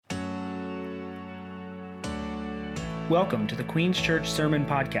Welcome to the Queens Church Sermon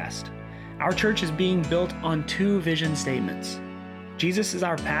Podcast. Our church is being built on two vision statements. Jesus is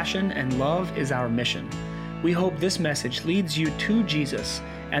our passion and love is our mission. We hope this message leads you to Jesus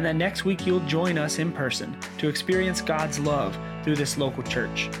and that next week you'll join us in person to experience God's love through this local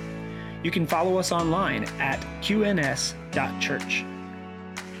church. You can follow us online at qns.church.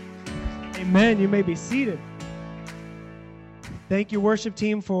 Amen. You may be seated. Thank you, worship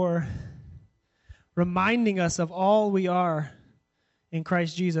team, for reminding us of all we are in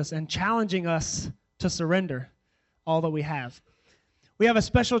Christ Jesus and challenging us to surrender all that we have. We have a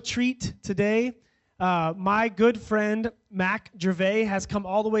special treat today. My good friend, Mac Gervais, has come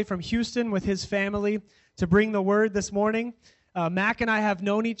all the way from Houston with his family to bring the word this morning. Mac and I have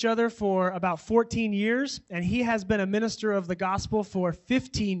known each other for about 14 years, and he has been a minister of the gospel for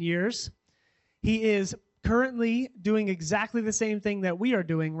 15 years. He is currently doing exactly the same thing that we are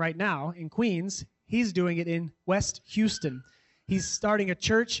doing right now in Queens. He's doing it in West Houston. He's starting a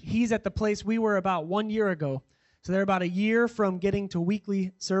church. He's at the place we were about 1 year ago. So they're about a year from getting to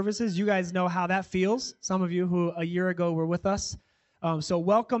weekly services. You guys know how that feels, some of you who a year ago were with us. So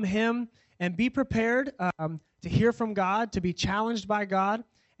welcome him and be prepared to hear from God, to be challenged by God,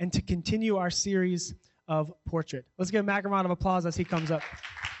 and to continue our series of Portrait. Let's give Mac a round of applause as he comes up.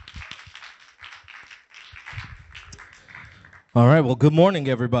 All right, well, good morning,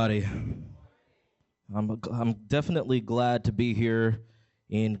 everybody. I'm definitely glad to be here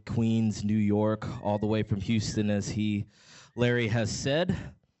in Queens, New York, all the way from Houston, as Larry has said.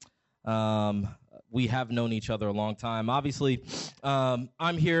 We have known each other a long time. Obviously,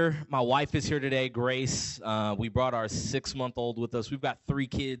 I'm here. My wife is here today, Grace. We brought our 6-month-old with us. We've got 3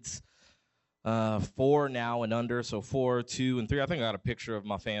 kids, 4 now and under, so 4, 2, and 3. I think I got a picture of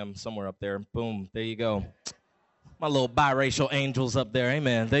my fam somewhere up there. Boom, there you go. My little biracial angels up there.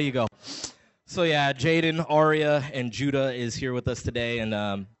 Amen. There you go. So yeah, Jaden, Aria, and Judah is here with us today, and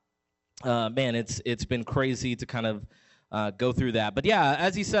man, it's been crazy to kind of go through that. But yeah,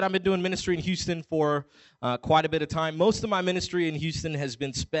 as he said, I've been doing ministry in Houston for quite a bit of time. Most of my ministry in Houston has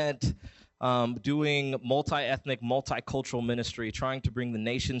been spent doing multi-ethnic, multicultural ministry, trying to bring the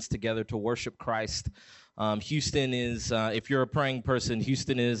nations together to worship Christ. Houston is, if you're a praying person,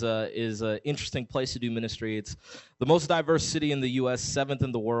 Houston is an interesting place to do ministry. It's the most diverse city in the U.S., 7th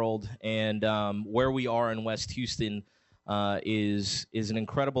in the world, and where we are in West Houston is an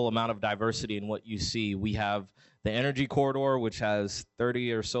incredible amount of diversity in what you see. We have the Energy Corridor, which has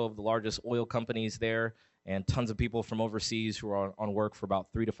 30 or so of the largest oil companies there, and tons of people from overseas who are on work for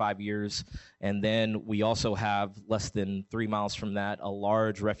about 3 to 5 years. And then we also have, less than 3 miles from that, a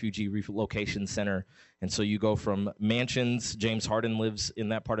large refugee relocation center. And so you go from mansions, James Harden lives in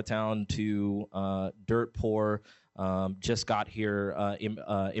that part of town, to dirt poor, just got here,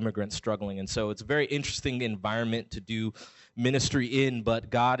 immigrants struggling. And so it's a very interesting environment to do ministry in,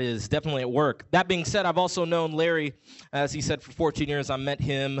 but God is definitely at work. That being said, I've also known Larry, as he said, for 14 years. I met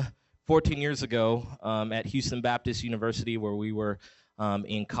him 14 years ago at Houston Baptist University, where we were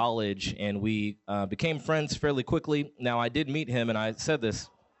in college, and we became friends fairly quickly. Now, I did meet him, and I said this.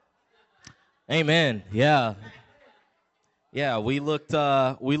 Amen. Yeah. Yeah, we looked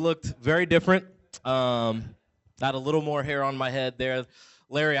very different. Had a little more hair on my head there.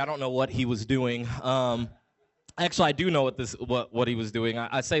 Larry, I don't know what he was doing. Actually, I do know what he was doing.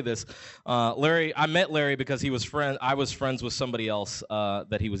 I say this. Larry, I met Larry because I was friends with somebody else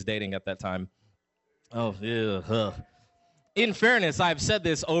that he was dating at that time. Oh, yeah. In fairness, I've said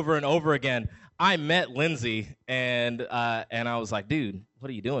this over and over again. I met Lindsay, and I was like, dude, what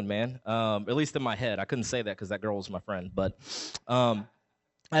are you doing, man? At least in my head. I couldn't say that because that girl was my friend. But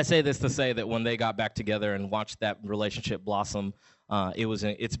I say this to say that when they got back together and watched that relationship blossom,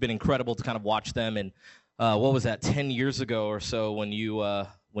 it's been incredible to kind of watch them. And what was that, 10 years ago or so, when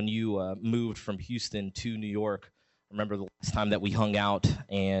you moved from Houston to New York? I remember the last time that we hung out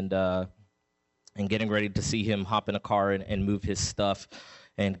and getting ready to see him hop in a car and move his stuff,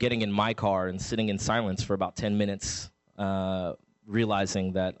 and getting in my car and sitting in silence for about 10 minutes,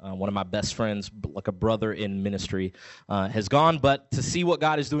 realizing that one of my best friends, like a brother in ministry, has gone. But to see what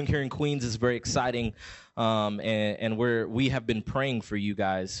God is doing here in Queens is very exciting. And we have been praying for you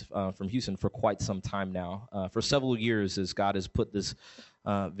guys from Houston for quite some time now. For several years, as God has put this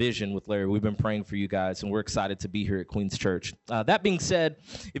vision with Larry, we've been praying for you guys, and we're excited to be here at Queens Church. That being said,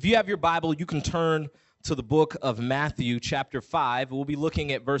 if you have your Bible, you can turn to the book of Matthew, chapter 5. We'll be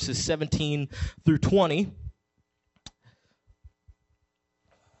looking at verses 17 through 20.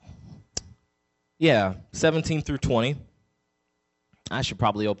 Yeah, 17 through 20. I should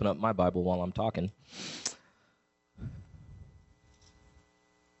probably open up my Bible while I'm talking.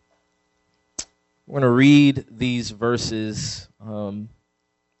 We're going to read these verses, and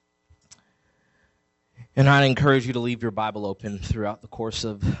I'd encourage you to leave your Bible open throughout the course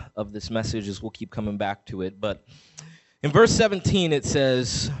of this message as we'll keep coming back to it. But in verse 17 it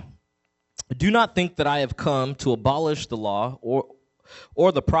says, "Do not think that I have come to abolish the law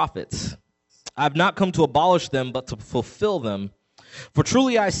or the prophets. I have not come to abolish them, but to fulfill them. For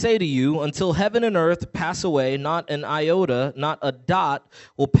truly I say to you, until heaven and earth pass away, not an iota, not a dot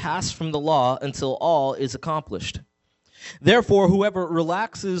will pass from the law until all is accomplished. Therefore, whoever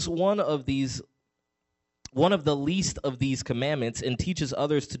relaxes one of the least of these commandments and teaches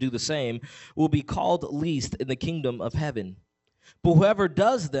others to do the same will be called least in the kingdom of heaven. But whoever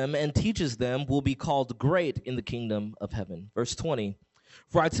does them and teaches them will be called great in the kingdom of heaven." Verse 20.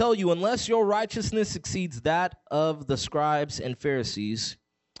 "For I tell you, unless your righteousness exceeds that of the scribes and Pharisees,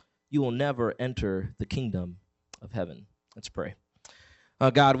 you will never enter the kingdom of heaven." Let's pray.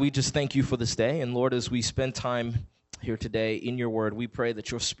 God, we just thank you for this day. And Lord, as we spend time here today in your word, we pray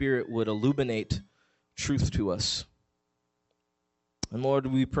that your Spirit would illuminate truth to us. And Lord,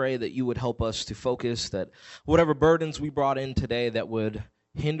 we pray that you would help us to focus, that whatever burdens we brought in today that would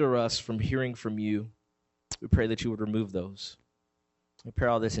hinder us from hearing from you, we pray that you would remove those. We pray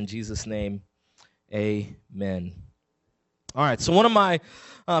all this in Jesus' name. Amen. All right, so one of my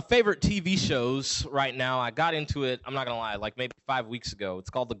favorite TV shows right now, I got into it, I'm not going to lie, like maybe 5 weeks ago.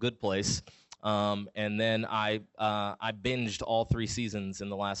 It's called The Good Place. And then I binged all 3 seasons in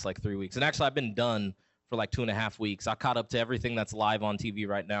the last 3 weeks. And actually, I've been done for 2.5 weeks. I caught up to everything that's live on TV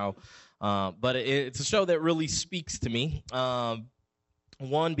right now. But it's a show that really speaks to me.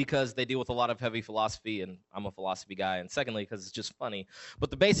 One, because they deal with a lot of heavy philosophy, and I'm a philosophy guy. And secondly, because it's just funny.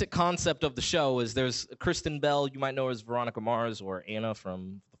 But the basic concept of the show is there's Kristen Bell. You might know her as Veronica Mars or Anna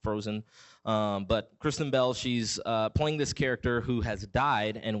from Frozen. But Kristen Bell, she's playing this character who has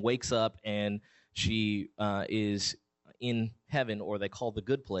died and wakes up, and she is in heaven, or they call the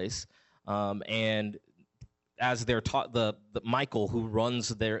good place. And as they're taught, the Michael, who runs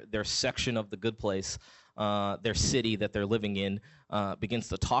their section of the good place, their city that they're living in, begins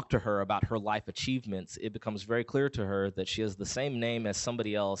to talk to her about her life achievements. It becomes very clear to her that she has the same name as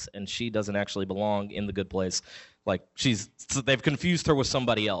somebody else, and she doesn't actually belong in the good place. So they've confused her with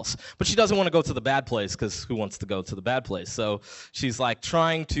somebody else. But she doesn't want to go to the bad place, because who wants to go to the bad place? So she's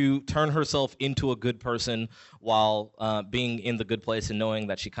trying to turn herself into a good person while being in the good place and knowing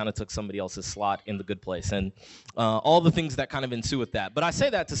that she kind of took somebody else's slot in the good place. And all the things that kind of ensue with that. But I say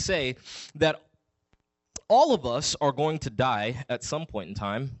that to say that all of us are going to die at some point in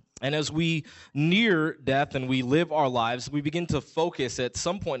time. And as we near death and we live our lives, we begin to focus at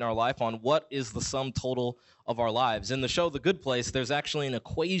some point in our life on what is the sum total of our lives. In the show The Good Place, there's actually an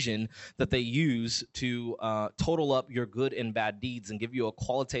equation that they use to total up your good and bad deeds and give you a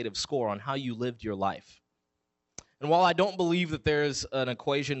qualitative score on how you lived your life. And while I don't believe that there's an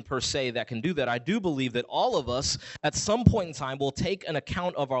equation per se that can do that, I do believe that all of us at some point in time will take an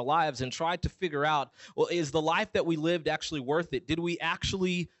account of our lives and try to figure out, well, is the life that we lived actually worth it? Did we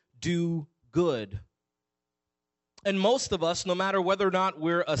actually do good? And most of us, no matter whether or not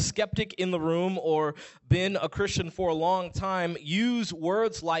we're a skeptic in the room or been a Christian for a long time, use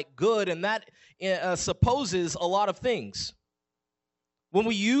words like good, and that supposes a lot of things. When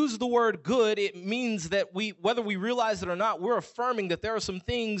we use the word good, it means that whether we realize it or not, we're affirming that there are some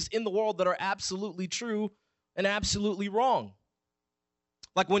things in the world that are absolutely true and absolutely wrong.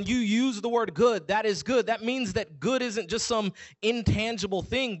 Like when you use the word good, that is good. That means that good isn't just some intangible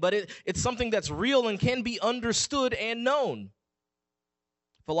thing, but it's something that's real and can be understood and known.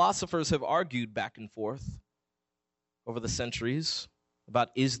 Philosophers have argued back and forth over the centuries about,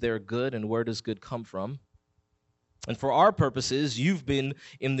 is there good and where does good come from? And for our purposes, you've been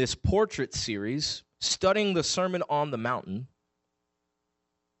in this portrait series studying the Sermon on the Mountain.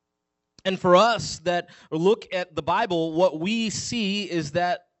 And for us that look at the Bible, what we see is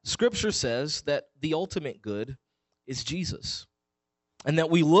that Scripture says that the ultimate good is Jesus. And that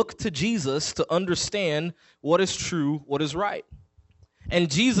we look to Jesus to understand what is true, what is right.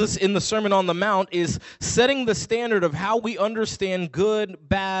 And Jesus in the Sermon on the Mount is setting the standard of how we understand good,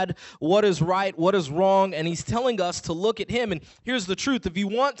 bad, what is right, what is wrong, and he's telling us to look at him. And here's the truth. If you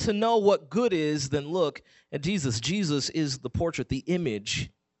want to know what good is, then look at Jesus. Jesus is the portrait, the image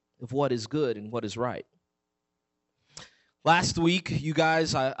of what is good and what is right. Last week, you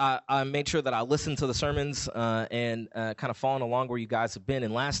guys, I made sure that I listened to the sermons and kind of following along where you guys have been.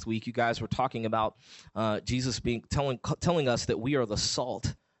 And last week, you guys were talking about Jesus telling us that we are the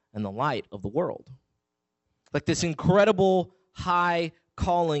salt and the light of the world. Like this incredible high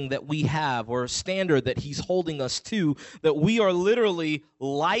calling that we have, or standard that he's holding us to, that we are literally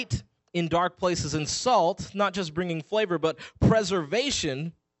light in dark places, and salt, not just bringing flavor, but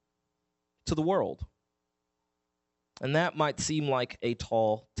preservation to the world. And that might seem like a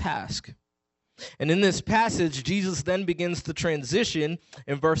tall task. And in this passage, Jesus then begins to transition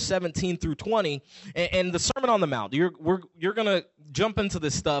in verse 17 through 20, and the Sermon on the Mount. You're going to jump into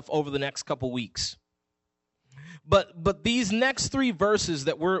this stuff over the next couple weeks. But these next three verses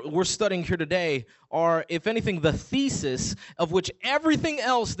that we're studying here today are, if anything, the thesis of which everything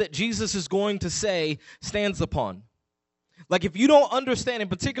else that Jesus is going to say stands upon. Like, if you don't understand, in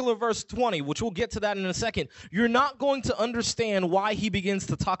particular verse 20, which we'll get to that in a second, you're not going to understand why he begins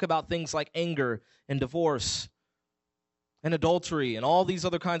to talk about things like anger and divorce and adultery and all these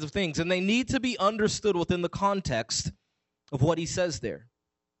other kinds of things. And they need to be understood within the context of what he says there.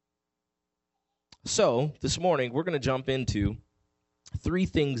 So, this morning, we're going to jump into three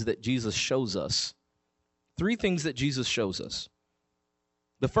things that Jesus shows us. Three things that Jesus shows us.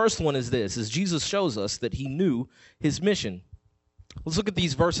 The first one is this, is Jesus shows us that he knew his mission. Let's look at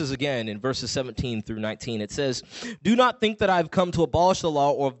these verses again in verses 17 through 19. It says, "Do not think that I have come to abolish the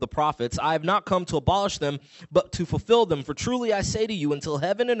law or of the prophets. I have not come to abolish them, but to fulfill them. For truly I say to you, until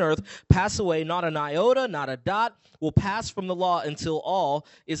heaven and earth pass away, not an iota, not a dot will pass from the law until all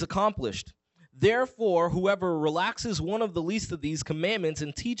is accomplished. Therefore, whoever relaxes one of the least of these commandments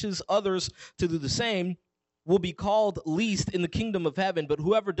and teaches others to do the same will be called least in the kingdom of heaven, but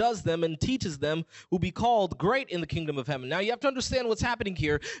whoever does them and teaches them will be called great in the kingdom of heaven." Now, you have to understand what's happening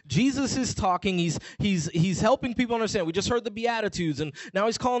here. Jesus is talking. He's helping people understand. We just heard the Beatitudes, and now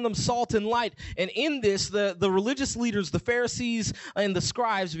he's calling them salt and light. And in this, the religious leaders, the Pharisees and the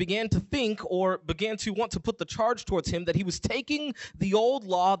scribes began to think, or began to want to put the charge towards him, that he was taking the old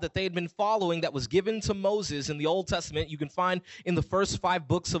law that they had been following that was given to Moses in the Old Testament. You can find in the first 5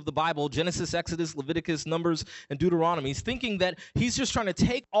 books of the Bible, Genesis, Exodus, Leviticus, Numbers, and Deuteronomy. He's thinking that he's just trying to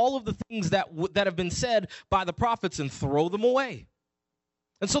take all of the things that have been said by the prophets and throw them away.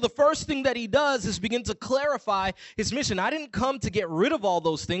 And so the first thing that he does is begin to clarify his mission. I didn't come to get rid of all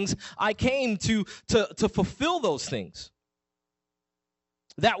those things. I came to fulfill those things.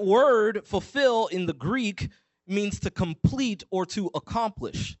 That word fulfill in the Greek means to complete or to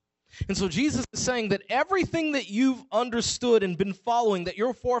accomplish. And so Jesus is saying that everything that you've understood and been following, that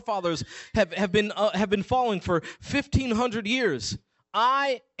your forefathers have been following for 1,500 years,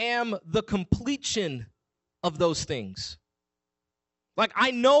 I am the completion of those things. Like,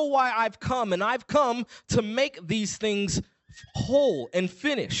 I know why I've come, and I've come to make these things whole and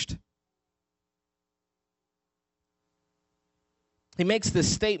finished. He makes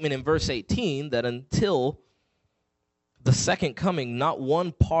this statement in verse 18 that until the second coming, not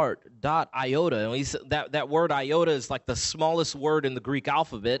one part, dot, iota. And that word iota is like the smallest word in the Greek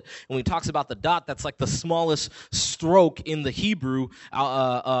alphabet. And when he talks about the dot, that's like the smallest stroke in the Hebrew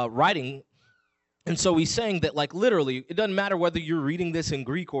writing. And so he's saying that, like, literally, it doesn't matter whether you're reading this in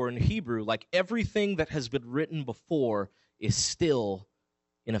Greek or in Hebrew, like, everything that has been written before is still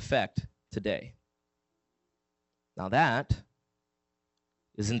in effect today. Now that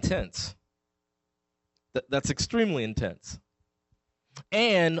is intense. That's extremely intense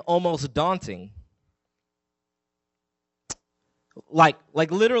and almost daunting. Like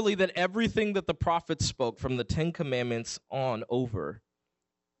literally that everything that the prophets spoke from the 10 Commandments on over,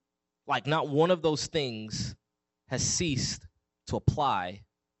 like not one of those things has ceased to apply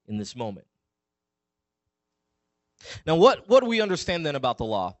in this moment. Now, what do we understand then about the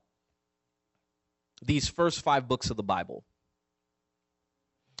law? These first 5 books of the Bible.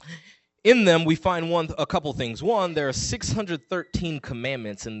 In them, we find a couple things. One, there are 613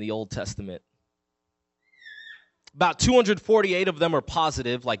 commandments in the Old Testament. About 248 of them are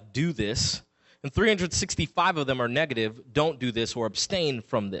positive, like do this, and 365 of them are negative, don't do this or abstain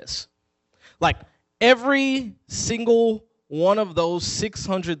from this. Like every single one of those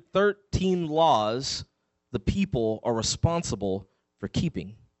 613 laws, the people are responsible for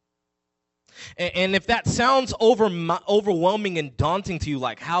keeping. And if that sounds overwhelming and daunting to you,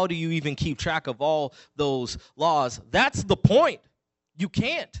 like how do you even keep track of all those laws? That's the point. You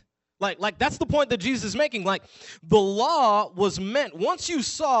can't. Like that's the point that Jesus is making. Like the law was meant, once you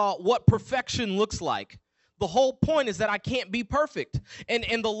saw what perfection looks like, the whole point is that I can't be perfect. And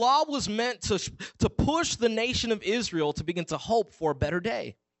the law was meant to push the nation of Israel to begin to hope for a better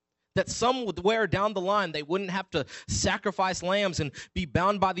day. That somewhere down the line, they wouldn't have to sacrifice lambs and be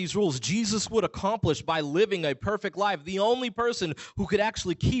bound by these rules. Jesus would accomplish by living a perfect life, the only person who could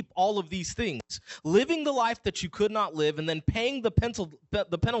actually keep all of these things. Living the life that you could not live, and then paying the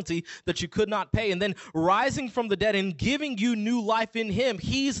penalty that you could not pay, and then rising from the dead and giving you new life in him.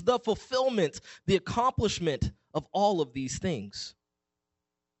 He's the fulfillment, the accomplishment of all of these things.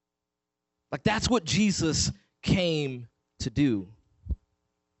 Like, that's what Jesus came to do.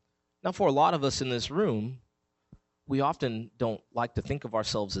 Now, for a lot of us in this room, we often don't like to think of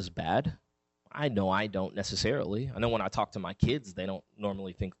ourselves as bad. I know I don't necessarily. I know when I talk to my kids, they don't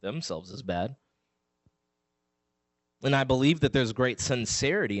normally think themselves as bad. And I believe that there's great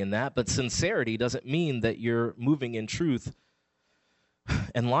sincerity in that, but sincerity doesn't mean that you're moving in truth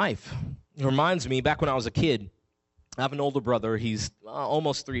and life. It reminds me, back when I was a kid, I have an older brother. He's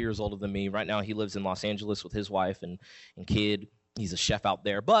almost 3 years older than me. Right now he lives in Los Angeles with his wife and kid. He's a chef out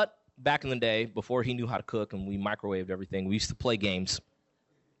there. But back in the day, before he knew how to cook and we microwaved everything, we used to play games.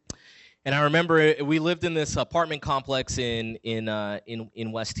 And I remember we lived in this apartment complex in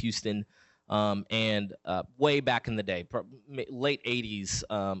West Houston. And way back in the day, late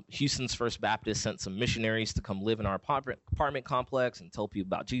 80s, Houston's First Baptist sent some missionaries to come live in our apartment complex and tell people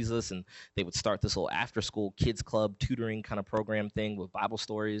about Jesus. And they would start this little after-school kids club tutoring kind of program thing with Bible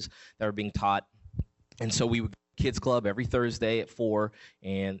stories that were being taught. And so we would kids club every Thursday at 4,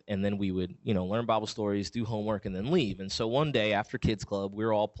 and then we would, learn Bible stories, do homework, and then leave. And so one day after kids club, we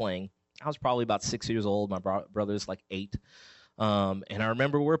were all playing. I was probably about 6 years old. My brother's like 8. And I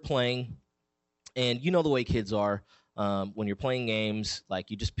remember we're playing. And you know the way kids are, when you're playing games,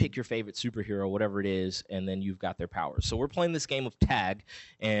 like you just pick your favorite superhero, whatever it is, and then you've got their powers. So we're playing this game of tag,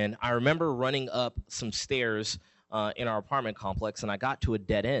 and I remember running up some stairs in our apartment complex, and I got to a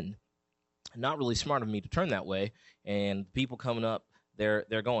dead end. Not really smart of me to turn that way, and people coming up,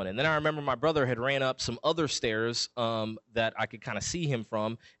 they're going. And then I remember my brother had ran up some other stairs that I could kind of see him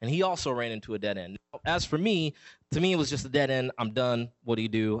from, and he also ran into a dead end. As for me, to me, it was just a dead end. I'm done. What do you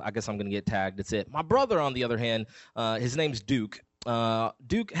do? I guess I'm going to get tagged. That's it. My brother, on the other hand, his name's Duke.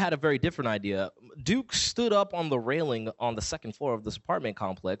 Duke had a very different idea. Duke stood up on the railing on the second floor of this apartment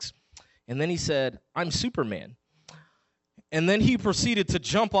complex, and then he said, "I'm Superman." And then he proceeded to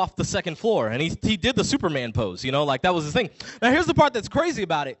jump off the second floor, and he did the Superman pose, like that was his thing. Now, here's the part that's crazy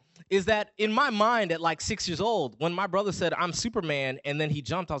about it, is that in my mind at like 6 years old, when my brother said, "I'm Superman," and then he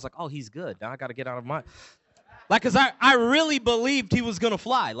jumped, I was like, oh, he's good. Now I got to get out of my... Like, because I really believed he was going to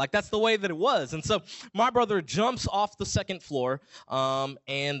fly. Like, that's the way that it was. And so my brother jumps off the second floor,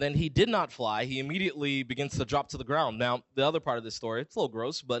 and then he did not fly. He immediately begins to drop to the ground. Now, the other part of this story, it's a little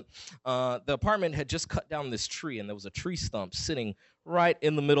gross, but the apartment had just cut down this tree, and there was a tree stump sitting right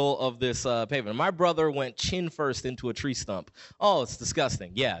in the middle of this pavement. My brother went chin first into a tree stump. Oh, it's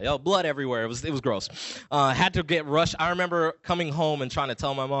disgusting. Yeah, blood everywhere. It was gross. Had to get rushed. I remember coming home and trying to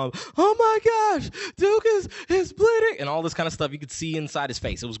tell my mom, "Oh my gosh, Duke is bleeding," and all this kind of stuff. You could see inside his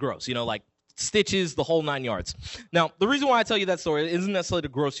face. It was gross. Like stitches, the whole 9 yards. Now, the reason why I tell you that story isn't necessarily to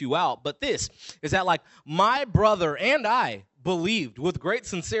gross you out, but this is that, like, my brother and I believed with great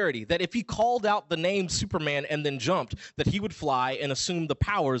sincerity that if he called out the name Superman and then jumped, that he would fly and assume the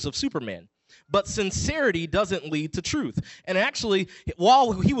powers of Superman. But sincerity doesn't lead to truth. And actually,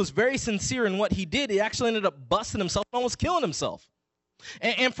 while he was very sincere in what he did, he actually ended up busting himself and almost killing himself.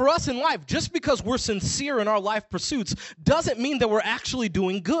 And for us in life, just because we're sincere in our life pursuits doesn't mean that we're actually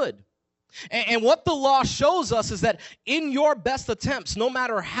doing good. And what the law shows us is that in your best attempts, no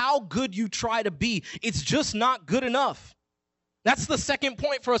matter how good you try to be, it's just not good enough. That's the second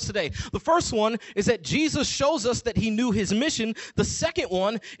point for us today. The first one is that Jesus shows us that he knew his mission. The second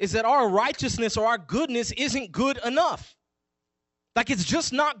one is that our righteousness or our goodness isn't good enough. Like, it's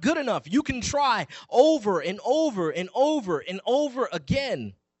just not good enough. You can try over and over and over and over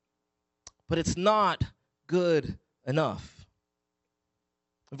again, but it's not good enough.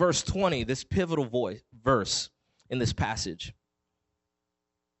 Verse 20, this pivotal verse in this passage,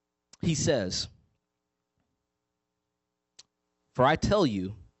 he says, "For I tell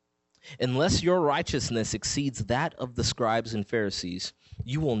you, unless your righteousness exceeds that of the scribes and Pharisees,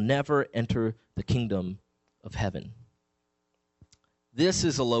 you will never enter the kingdom of heaven." This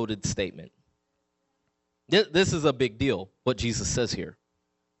is a loaded statement. This is a big deal, what Jesus says here,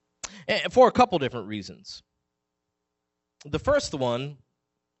 and for a couple different reasons. The first one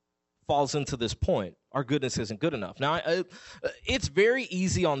falls into this point. Our goodness isn't good enough. Now, it's very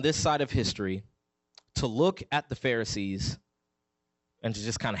easy on this side of history to look at the Pharisees and to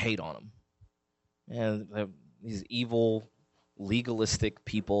just kind of hate on them. And these evil, legalistic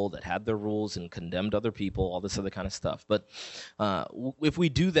people that had their rules and condemned other people, all this other kind of stuff. But if we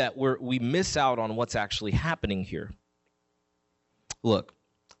do that, we miss out on what's actually happening here. Look,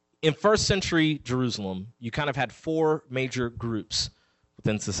 in first century Jerusalem, you kind of had 4 major groups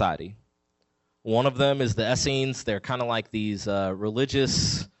within society. One of them is the Essenes. They're kind of like these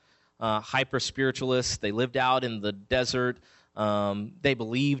religious hyper-spiritualists. They lived out in the desert. They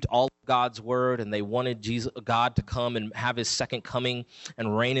believed all of God's word, and they wanted God to come and have his second coming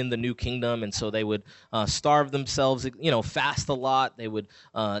and reign in the new kingdom. And so they would starve themselves, fast a lot. They would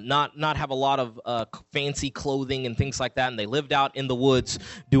not have a lot of fancy clothing and things like that. And they lived out in the woods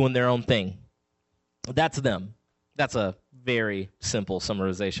doing their own thing. That's them. That's a very simple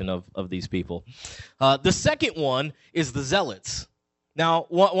summarization of these people. The second one is the Zealots. Now,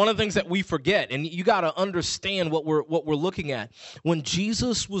 one of the things that we forget, and you got to understand what we're looking at. When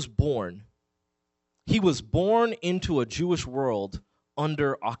Jesus was born, he was born into a Jewish world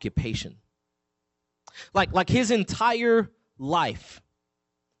under occupation. Like his entire life,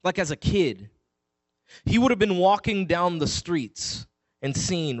 like as a kid, he would have been walking down the streets and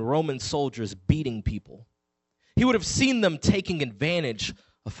seen Roman soldiers beating people. He would have seen them taking advantage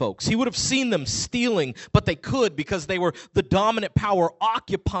of folks. He would have seen them stealing, but they could because they were the dominant power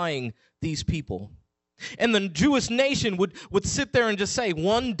occupying these people. And the Jewish nation would sit there and just say,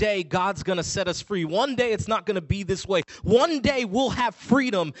 one day God's going to set us free. One day it's not going to be this way. One day we'll have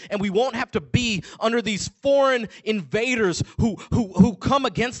freedom and we won't have to be under these foreign invaders who come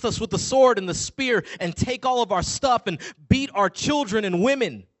against us with the sword and the spear and take all of our stuff and beat our children and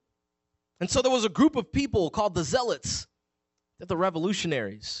women. And so there was a group of people called the Zealots. They're the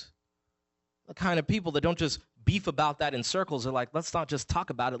revolutionaries, the kind of people that don't just beef about that in circles. They're like, let's not just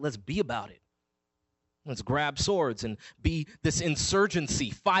talk about it, let's be about it. Let's grab swords and be this insurgency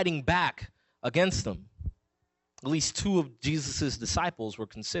fighting back against them. At least 2 of Jesus' disciples were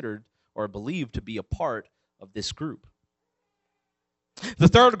considered or believed to be a part of this group. The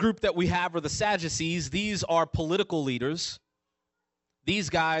third group that we have are the Sadducees. These are political leaders.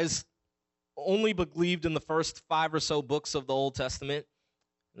 These guys only believed in the first 5 or so books of the Old Testament.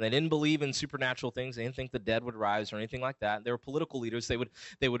 They didn't believe in supernatural things. They didn't think the dead would rise or anything like that. They were political leaders. They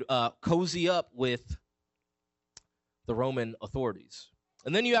would cozy up with the Roman authorities.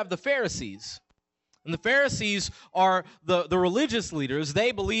 And then you have the Pharisees. And the Pharisees are the religious leaders.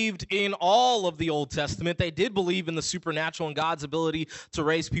 They believed in all of the Old Testament. They did believe in the supernatural and God's ability to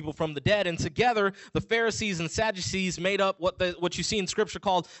raise people from the dead. And together, the Pharisees and Sadducees made up what you see in Scripture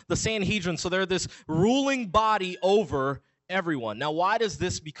called the Sanhedrin. So they're this ruling body over everyone. Now, why does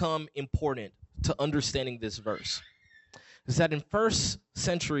this become important to understanding this verse? Is that in first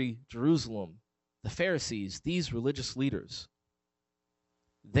century Jerusalem, the Pharisees, these religious leaders,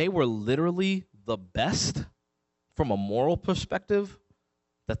 they were literally the best from a moral perspective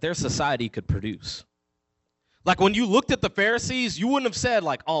that their society could produce. Like when you looked at the Pharisees, you wouldn't have said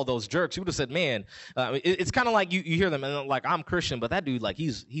like, oh, those jerks. You would have said, man, it's kind of like you hear them and like, I'm Christian, but that dude, like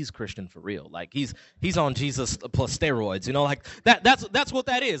he's Christian for real. Like he's on Jesus plus steroids, like that's what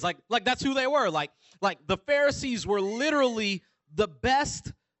that is. Like that's who they were. Like the Pharisees were literally the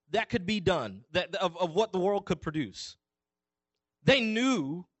best that could be done of what the world could produce. They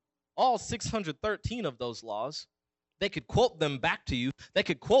knew all 613 of those laws. They could quote them back to you. They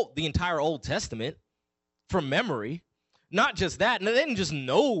could quote the entire Old Testament from memory. Not just that, they didn't just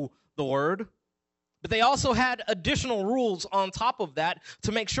know the word, but they also had additional rules on top of that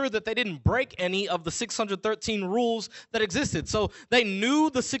to make sure that they didn't break any of the 613 rules that existed. So they knew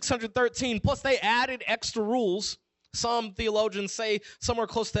the 613, plus they added extra rules. Some theologians say somewhere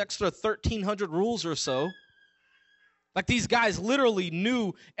close to extra 1,300 rules or so. Like these guys literally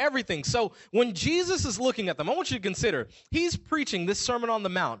knew everything. So when Jesus is looking at them, I want you to consider, he's preaching this Sermon on the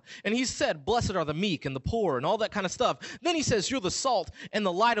Mount, and he said, blessed are the meek and the poor and all that kind of stuff. Then he says, you're the salt and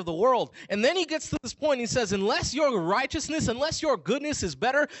the light of the world. And then he gets to this point, he says, unless your righteousness, unless your goodness is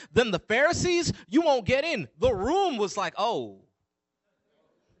better than the Pharisees, you won't get in. The room was like, oh.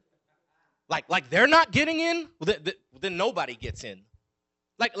 Like they're not getting in, then nobody gets in.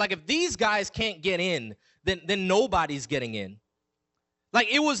 Like if these guys can't get in, then nobody's getting in. Like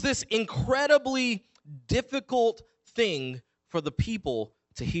it was this incredibly difficult thing for the people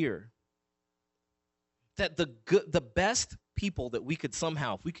to hear. That the best people that we could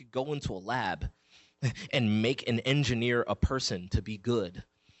somehow, if we could go into a lab and make and engineer a person to be good,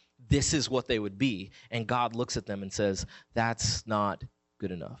 this is what they would be. And God looks at them and says, that's not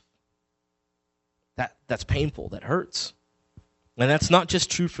good enough. That's painful, that hurts. And that's not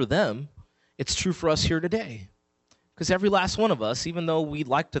just true for them, it's true for us here today. Because every last one of us, even though we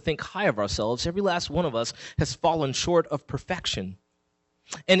like to think high of ourselves, every last one of us has fallen short of perfection.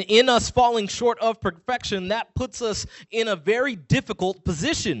 And in us falling short of perfection, that puts us in a very difficult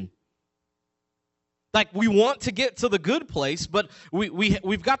position. Like we want to get to the good place, but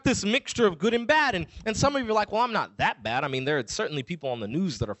we've got this mixture of good and bad. And some of you are like, well, I'm not that bad. I mean, there are certainly people on the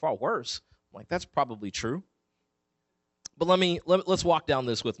news that are far worse. I'm like, that's probably true. But let's walk down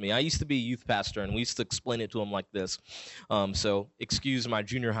this with me. I used to be a youth pastor, and we used to explain it to them like this. So excuse my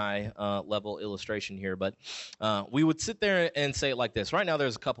junior high level illustration here, but we would sit there and say it like this. Right now,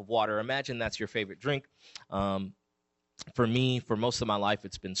 there's a cup of water. Imagine that's your favorite drink. For me, for most of my life,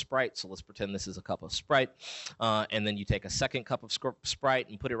 it's been Sprite, so let's pretend this is a cup of Sprite. And then you take a second cup of Sprite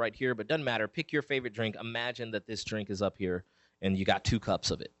and put it right here, but doesn't matter. Pick your favorite drink. Imagine that this drink is up here, and you got 2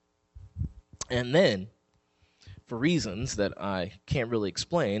 cups of it. And then, for reasons that I can't really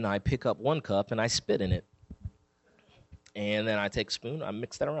explain, I pick up 1 cup and I spit in it. And then I take a spoon, I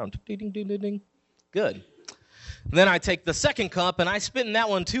mix that around. Ding, ding, ding, ding, ding. Good. Then I take the second cup and I spit in that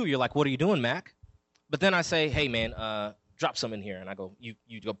one too. You're like, what are you doing, Mac? But then I say, hey, man, drop some in here. And I go,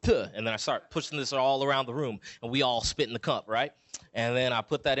 you go, puh. And then I start pushing this all around the room. And we all spit in the cup, right? And then I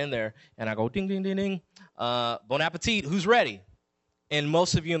put that in there. And I go, ding, ding, ding, ding. Bon appetit. Who's ready? And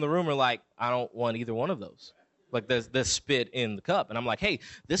most of you in the room are like, I don't want either one of those. Like, there's spit in the cup. And I'm like, hey,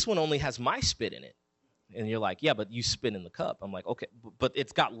 this one only has my spit in it. And you're like, yeah, but you spit in the cup. I'm like, okay, but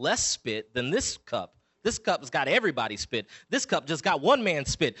it's got less spit than this cup. This cup's got everybody's spit. This cup just got one man's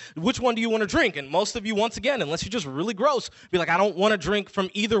spit. Which one do you want to drink? And most of you, once again, unless you're just really gross, be like, I don't want to drink from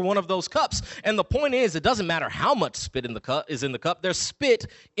either one of those cups. And the point is, it doesn't matter how much spit in the cup is in the cup. There's spit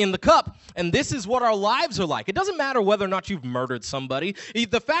in the cup. And this is what our lives are like. It doesn't matter whether or not you've murdered somebody.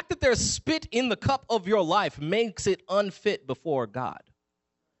 The fact that there's spit in the cup of your life makes it unfit before God.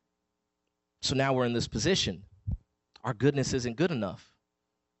 So now we're in this position. Our goodness isn't good enough.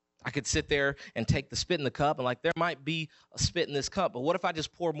 I could sit there and take the spit in the cup and like, there might be a spit in this cup, but what if I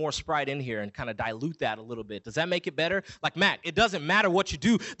just pour more Sprite in here and kind of dilute that a little bit? Does that make it better? Like, Matt, it doesn't matter what you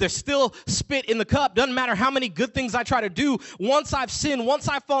do. There's still spit in the cup. Doesn't matter how many good things I try to do. Once I've sinned, once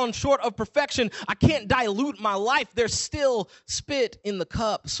I've fallen short of perfection, I can't dilute my life. There's still spit in the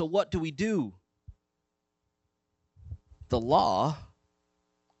cup. So what do? The law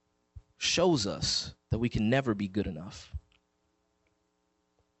shows us that we can never be good enough.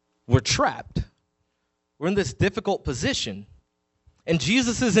 We're trapped. We're in this difficult position. And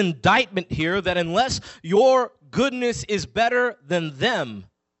Jesus' indictment here that unless your goodness is better than them,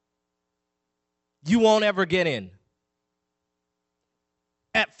 you won't ever get in.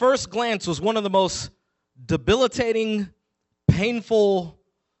 At first glance was one of the most debilitating, painful,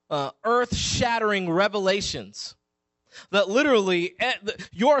 earth-shattering revelations. That literally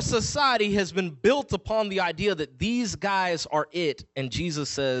your society has been built upon the idea that these guys are it. And Jesus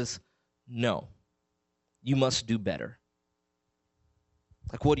says, no, you must do better.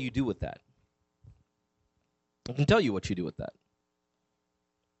 Like, what do you do with that? I can tell you what you do with that.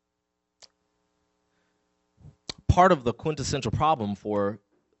 Part of the quintessential problem for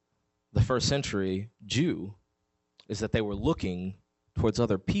the first century Jew is that they were looking towards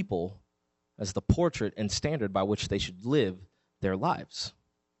other people as the portrait and standard by which they should live their lives.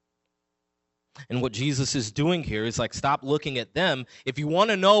 And what Jesus is doing here is like, stop looking at them. If you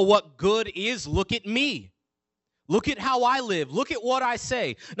want to know what good is, look at me. Look at how I live. Look at what I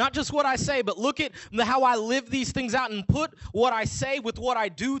say. Not just what I say, but look at how I live these things out and put what I say with what I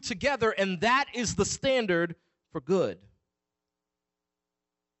do together, and that is the standard for good.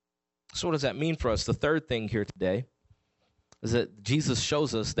 So what does that mean for us? The third thing here today is that Jesus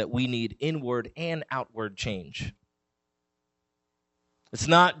shows us that we need inward and outward change. It's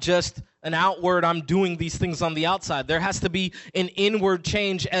not just an outward, I'm doing these things on the outside. There has to be an inward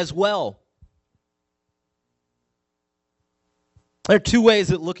change as well. There are 2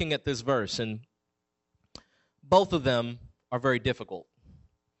 ways at looking at this verse, and both of them are very difficult.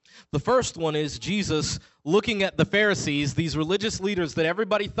 The first one is Jesus looking at the Pharisees, these religious leaders that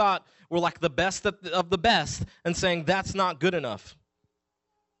everybody thought were like the best of the best, and saying that's not good enough.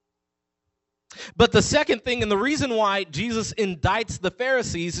 But the second thing, and the reason why Jesus indicts the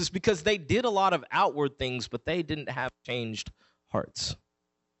Pharisees, is because they did a lot of outward things, but they didn't have changed hearts.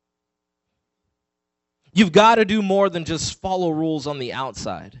 You've got to do more than just follow rules on the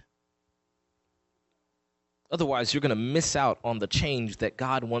outside. Otherwise, you're going to miss out on the change that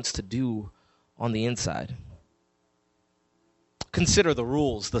God wants to do on the inside. Consider the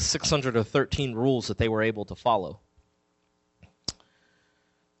rules, the 613 rules that they were able to follow.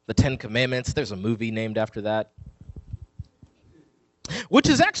 The 10 Commandments, there's a movie named after that. Which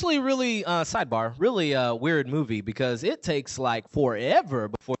is actually really, sidebar, really a weird movie because it takes like forever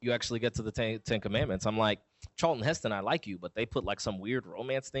before you actually get to the 10 Commandments. I'm like, Charlton Heston, I like you, but they put like some weird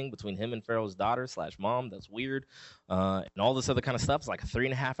romance thing between him and Pharaoh's daughter / mom. That's weird. And all this other kind of stuff. It's like a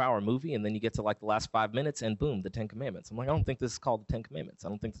 3.5-hour movie, and then you get to like the last 5 minutes, and boom, the 10 Commandments. I'm like, I don't think this is called the 10 Commandments. I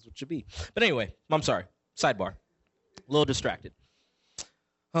don't think this is what it should be. But anyway, I'm sorry. Sidebar. A little distracted.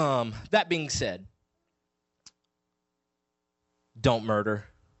 That being said, Don't murder.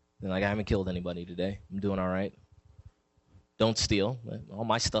 And like, I haven't killed anybody today. I'm doing all right. Don't steal. All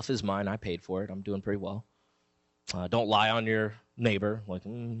my stuff is mine. I paid for it. I'm doing pretty well. Don't lie on your neighbor. Like,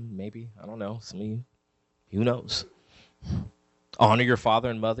 maybe. I don't know. Who knows? Honor your father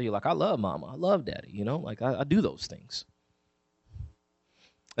and mother. You're like, I love mama. I love daddy. You know, like I do those things.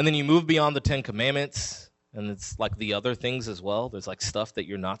 And then you move beyond the 10 Commandments, and it's like the other things as well. There's like stuff that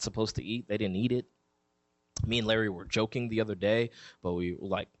you're not supposed to eat. They didn't eat it. Me and Larry were joking the other day, but we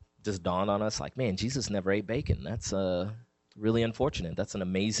like just dawned on us like, man, Jesus never ate bacon. That's really unfortunate. That's an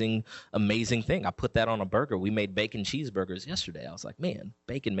amazing, amazing thing. I put that on a burger. We made bacon cheeseburgers yesterday. I was like, man,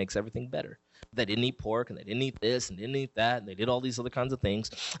 bacon makes everything better. They didn't eat pork, and they didn't eat this, and didn't eat that, and they did all these other kinds of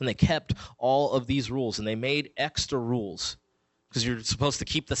things, and they kept all of these rules, and they made extra rules because you're supposed to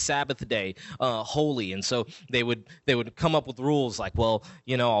keep the Sabbath day holy. And so they would come up with rules like, well,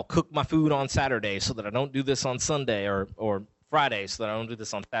 you know, I'll cook my food on Saturday so that I don't do this on Sunday, or Friday so that I don't do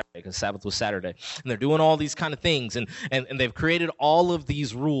this on Saturday because Sabbath was Saturday. And they're doing all these kind of things, and they've created all of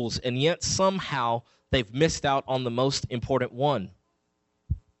these rules, and yet somehow they've missed out on the most important one.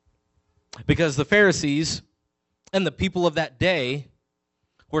 Because the Pharisees and the people of that day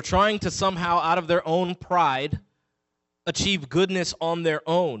were trying to somehow, out of their own pride, achieve goodness on their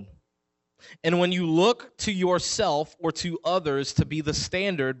own. And when you look to yourself or to others to be the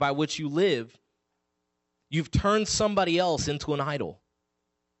standard by which you live, you've turned somebody else into an idol.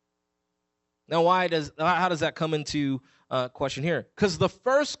 Now, how does that come into question here? Because the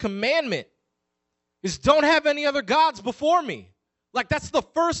first commandment is don't have any other gods before me. Like, that's the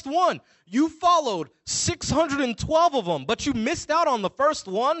first one. You followed 612 of them, but you missed out on the first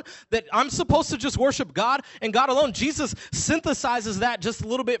one, that I'm supposed to just worship God and God alone. Jesus synthesizes that just a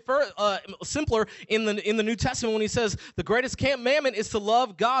little bit simpler in the New Testament when he says the greatest commandment is to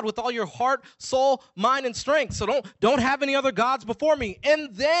love God with all your heart, soul, mind, and strength. So don't have any other gods before me,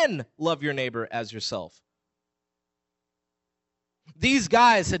 and then love your neighbor as yourself. These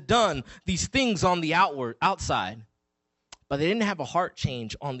guys had done these things on the outside, but they didn't have a heart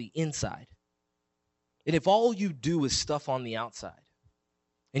change on the inside. And if all you do is stuff on the outside,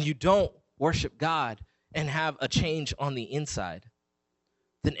 and you don't worship God and have a change on the inside,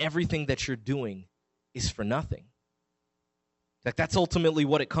 then everything that you're doing is for nothing. Like, that's ultimately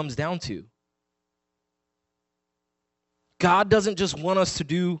what it comes down to. God doesn't just want us to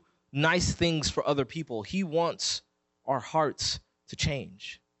do nice things for other people. He wants our hearts to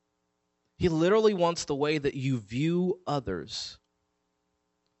change. He literally wants the way that you view others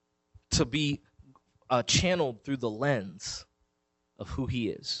to be channeled through the lens of who he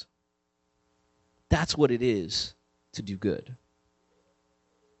is. That's what it is to do good.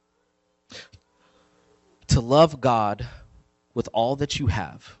 To love God with all that you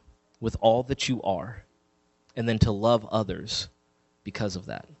have, with all that you are, and then to love others because of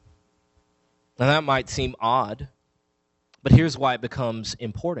that. Now, that might seem odd, but here's why it becomes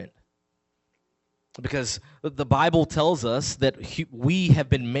important. Because the Bible tells us that we have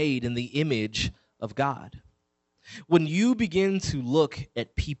been made in the image of God. When you begin to look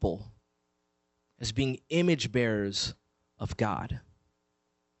at people as being image bearers of God,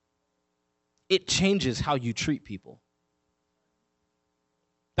 it changes how you treat people.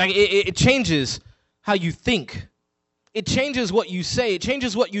 Like, it changes how you think. It changes what you say. It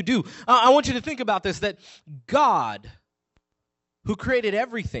changes what you do. I want you to think about this, that God, who created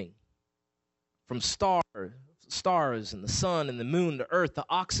everything, from stars and the sun and the moon, the earth, the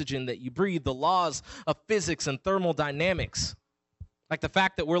oxygen that you breathe, the laws of physics and thermodynamics. Like the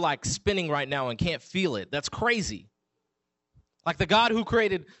fact that we're like spinning right now and can't feel it. That's crazy. Like the God who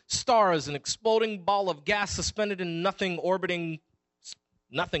created stars, an exploding ball of gas suspended in nothing, orbiting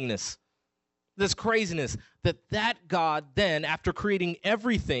nothingness. This craziness. That God then, after creating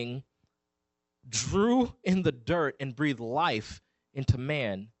everything, drew in the dirt and breathed life into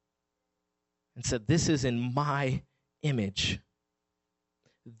man and said, this is in my image.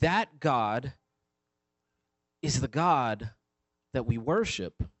 That God is the God that we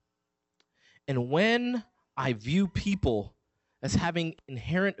worship. And when I view people as having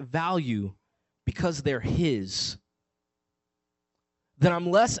inherent value because they're his, then I'm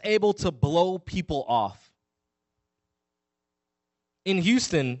less able to blow people off. In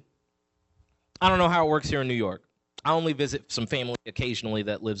Houston, I don't know how it works here in New York. I only visit some family occasionally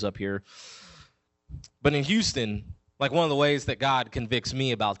that lives up here. But in Houston, like one of the ways that God convicts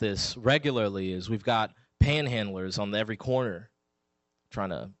me about this regularly is we've got panhandlers on every corner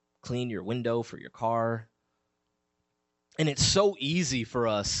trying to clean your window for your car. And it's so easy for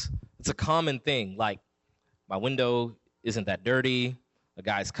us. It's a common thing. Like, my window isn't that dirty. A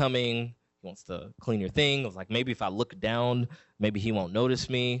guy's coming He wants to clean your thing. I was like, maybe if I look down, maybe he won't notice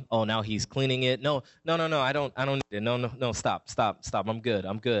me. Oh, now he's cleaning it. No, I don't need it. No, stop. I'm good.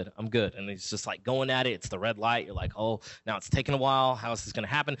 And he's just like going at it. It's the red light. You're like, oh, now it's taking a while. How is this going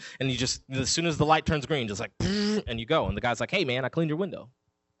to happen? And you just, as soon as the light turns green, just like, and you go. And the guy's like, hey, man, I cleaned your window.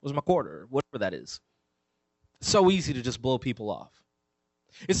 Where's my quarter? Whatever that is. It's so easy to just blow people off.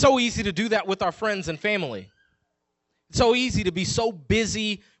 It's so easy to do that with our friends and family. It's so easy to be so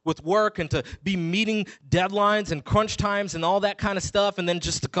busy with work and to be meeting deadlines and crunch times and all that kind of stuff, and then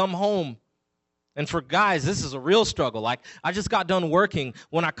just to come home. And for guys, this is a real struggle. Like, I just got done working.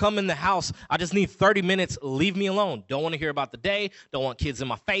 When I come in the house, I just need 30 minutes. Leave me alone. Don't want to hear about the day. Don't want kids in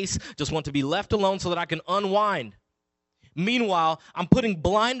my face. Just want to be left alone so that I can unwind. Meanwhile, I'm putting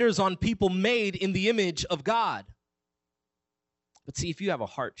blinders on people made in the image of God. But see, if you have a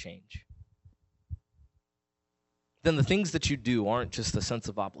heart change, then the things that you do aren't just a sense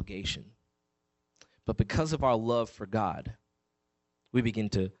of obligation. But because of our love for God, we begin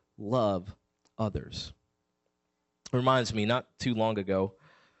to love others. It reminds me, not too long ago,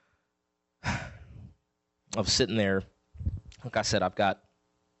 of sitting there. Like I said, I've got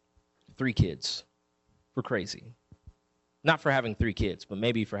 3 kids. We're crazy. Not for having 3 kids, but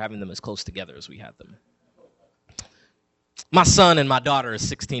maybe for having them as close together as we had them. My son and my daughter are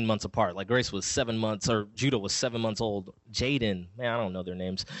 16 months apart. Like Grace was 7 months, or Judah was 7 months old. Jaden, man, I don't know their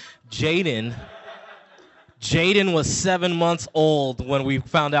names. Jaden was 7 months old when we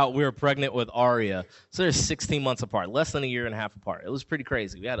found out we were pregnant with Aria. So they're 16 months apart, less than a year and a half apart. It was pretty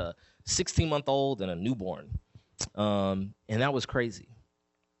crazy. We had a 16-month-old and a newborn, and that was crazy.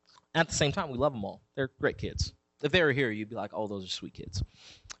 At the same time, we love them all. They're great kids. If they were here, you'd be like, oh, those are sweet kids.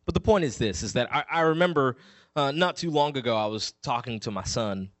 But the point is this, is that I remember not too long ago, I was talking to my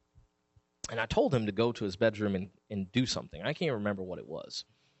son, and I told him to go to his bedroom and do something. I can't remember what it was.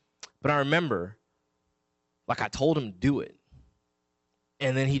 But I remember, like, I told him to do it,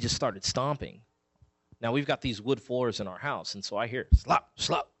 and then he just started stomping. Now, we've got these wood floors in our house, and so I hear slop,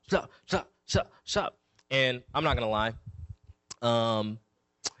 slop, slop, slop, slop, slop. And I'm not going to lie.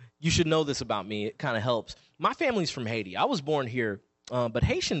 You should know this about me. It kind of helps. My family's from Haiti. I was born here, but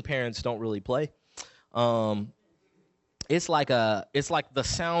Haitian parents don't really play. It's like the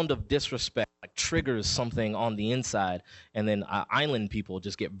sound of disrespect like triggers something on the inside, and then island people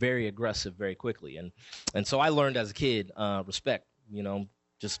just get very aggressive very quickly. And so I learned as a kid, respect,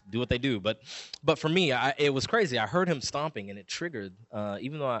 just do what they do. But for me, it was crazy. I heard him stomping, and it triggered,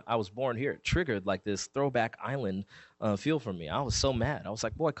 even though I was born here, it triggered like this throwback island feel for me. I was so mad. I was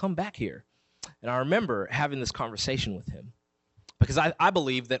like, boy, come back here. And I remember having this conversation with him. Because I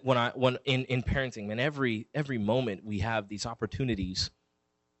believe that when in parenting, man, every moment we have these opportunities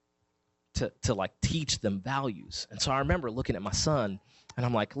to like teach them values. And so I remember looking at my son, and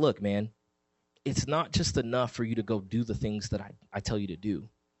I'm like, look, man, it's not just enough for you to go do the things that I tell you to do.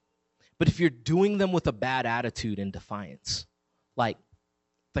 But if you're doing them with a bad attitude and defiance, like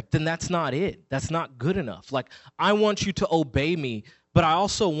then that's not it. That's not good enough. Like, I want you to obey me, but I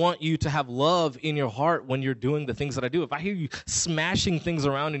also want you to have love in your heart when you're doing the things that I do. If I hear you smashing things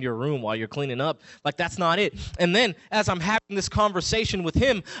around in your room while you're cleaning up, like, that's not it. And then as I'm having this conversation with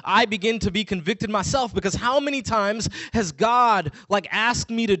him, I begin to be convicted myself, because how many times has God like asked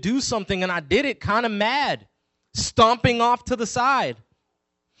me to do something and I did it kind of mad, stomping off to the side?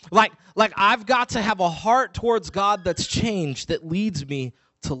 Like I've got to have a heart towards God that's changed, that leads me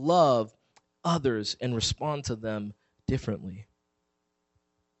to love others and respond to them differently.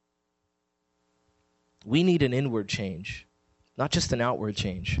 We need an inward change, not just an outward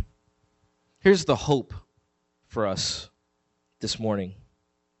change. Here's the hope for us this morning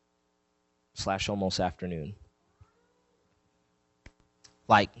 / almost afternoon.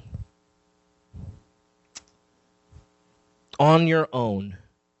 Like, on your own,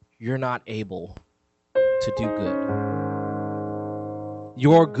 you're not able to do good.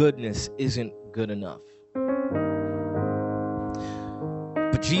 Your goodness isn't good enough.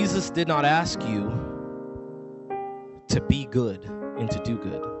 But Jesus did not ask you to be good and to do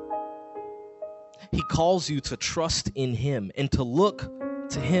good. He calls you to trust in him and to look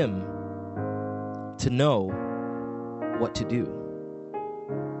to him to know what to do.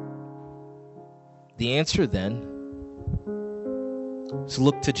 The answer then is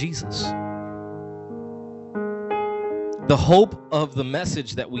look to Jesus. The hope of the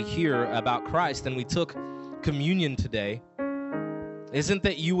message that we hear about Christ, and we took communion today, Isn't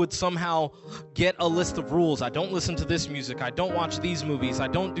that you would somehow get a list of rules. I don't listen to this music. I don't watch these movies. I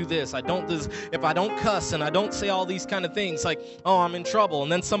don't do this. I don't this. If I don't cuss and I don't say all these kind of things, like, oh, I'm in trouble.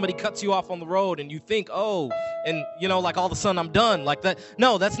 And then somebody cuts you off on the road and you think, oh, and like all of a sudden I'm done like that.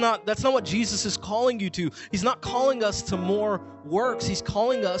 No, that's not what Jesus is calling you to. He's not calling us to more works. He's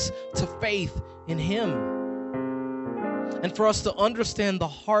calling us to faith in him. And for us to understand the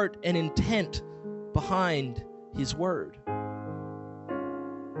heart and intent behind his word.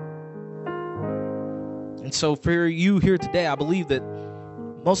 And so for you here today, I believe that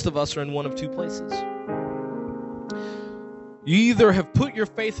most of us are in one of two places. You either have put your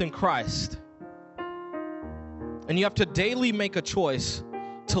faith in Christ, and you have to daily make a choice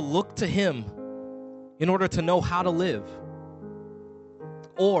to look to him in order to know how to live.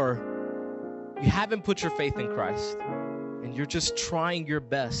 Or you haven't put your faith in Christ, and you're just trying your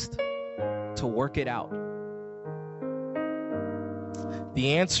best to work it out.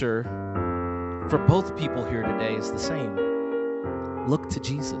 The answer for both people here today is the same. Look to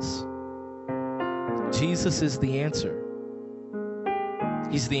Jesus. Jesus is the answer.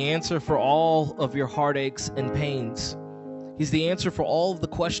 He's the answer for all of your heartaches and pains. He's the answer for all of the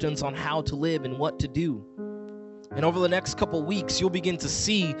questions on how to live and what to do. And over the next couple weeks, you'll begin to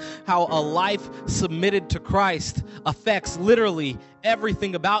see how a life submitted to Christ affects literally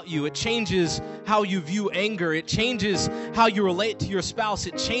everything about you. It changes how you view anger. It changes how you relate to your spouse.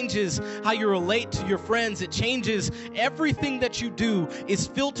 It changes how you relate to your friends. It changes everything that you do is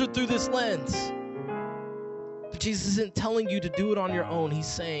filtered through this lens. But Jesus isn't telling you to do it on your own. He's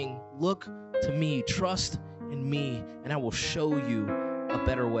saying, look to me, trust in me, and I will show you a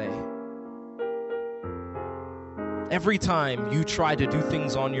better way. Every time you try to do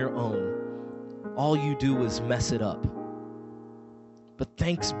things on your own, all you do is mess it up. But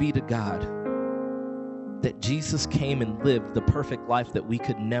thanks be to God that Jesus came and lived the perfect life that we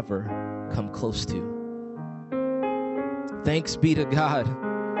could never come close to. Thanks be to God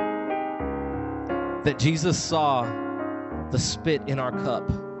that Jesus saw the spit in our cup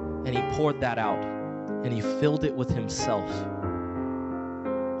and he poured that out and he filled it with himself.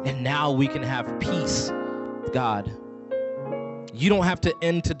 And now we can have peace with God. You don't have to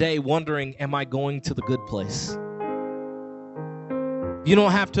end today wondering, am I going to the good place? You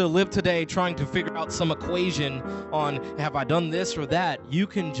don't have to live today trying to figure out some equation on, have I done this or that? You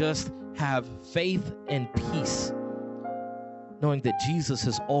can just have faith and peace, knowing that Jesus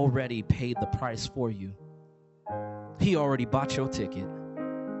has already paid the price for you. He already bought your ticket.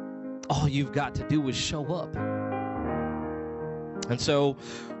 All you've got to do is show up. And so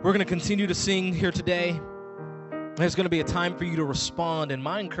we're going to continue to sing here today. There's going to be a time for you to respond, and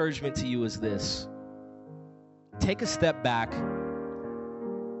my encouragement to you is this. Take a step back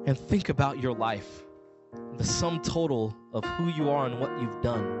and think about your life, the sum total of who you are and what you've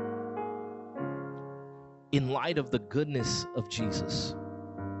done in light of the goodness of Jesus.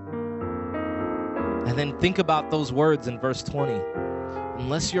 And then think about those words in verse 20.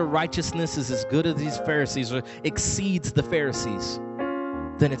 Unless your righteousness is as good as these Pharisees or exceeds the Pharisees,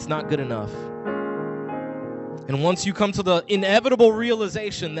 then it's not good enough. And once you come to the inevitable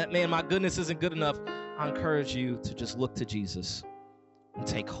realization that, man, my goodness isn't good enough, I encourage you to just look to Jesus and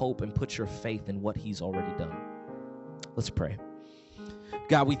take hope and put your faith in what he's already done. Let's pray.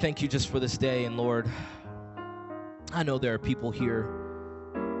 God, we thank you just for this day. And Lord, I know there are people here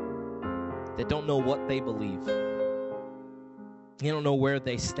that don't know what they believe. They don't know where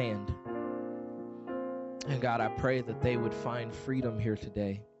they stand. And God, I pray that they would find freedom here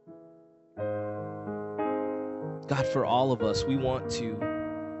today. God, for all of us, we want to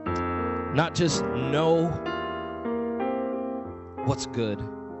not just know what's good,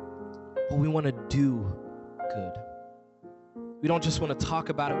 but we want to do good. We don't just want to talk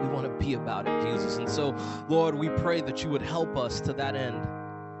about it, we want to be about it, Jesus. And so, Lord, we pray that you would help us to that end.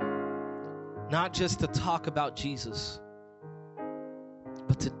 Not just to talk about Jesus,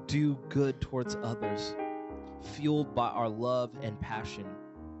 but to do good towards others, fueled by our love and passion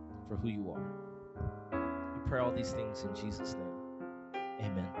for who you are. We pray all these things in Jesus' name.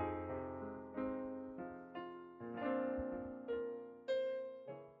 Amen.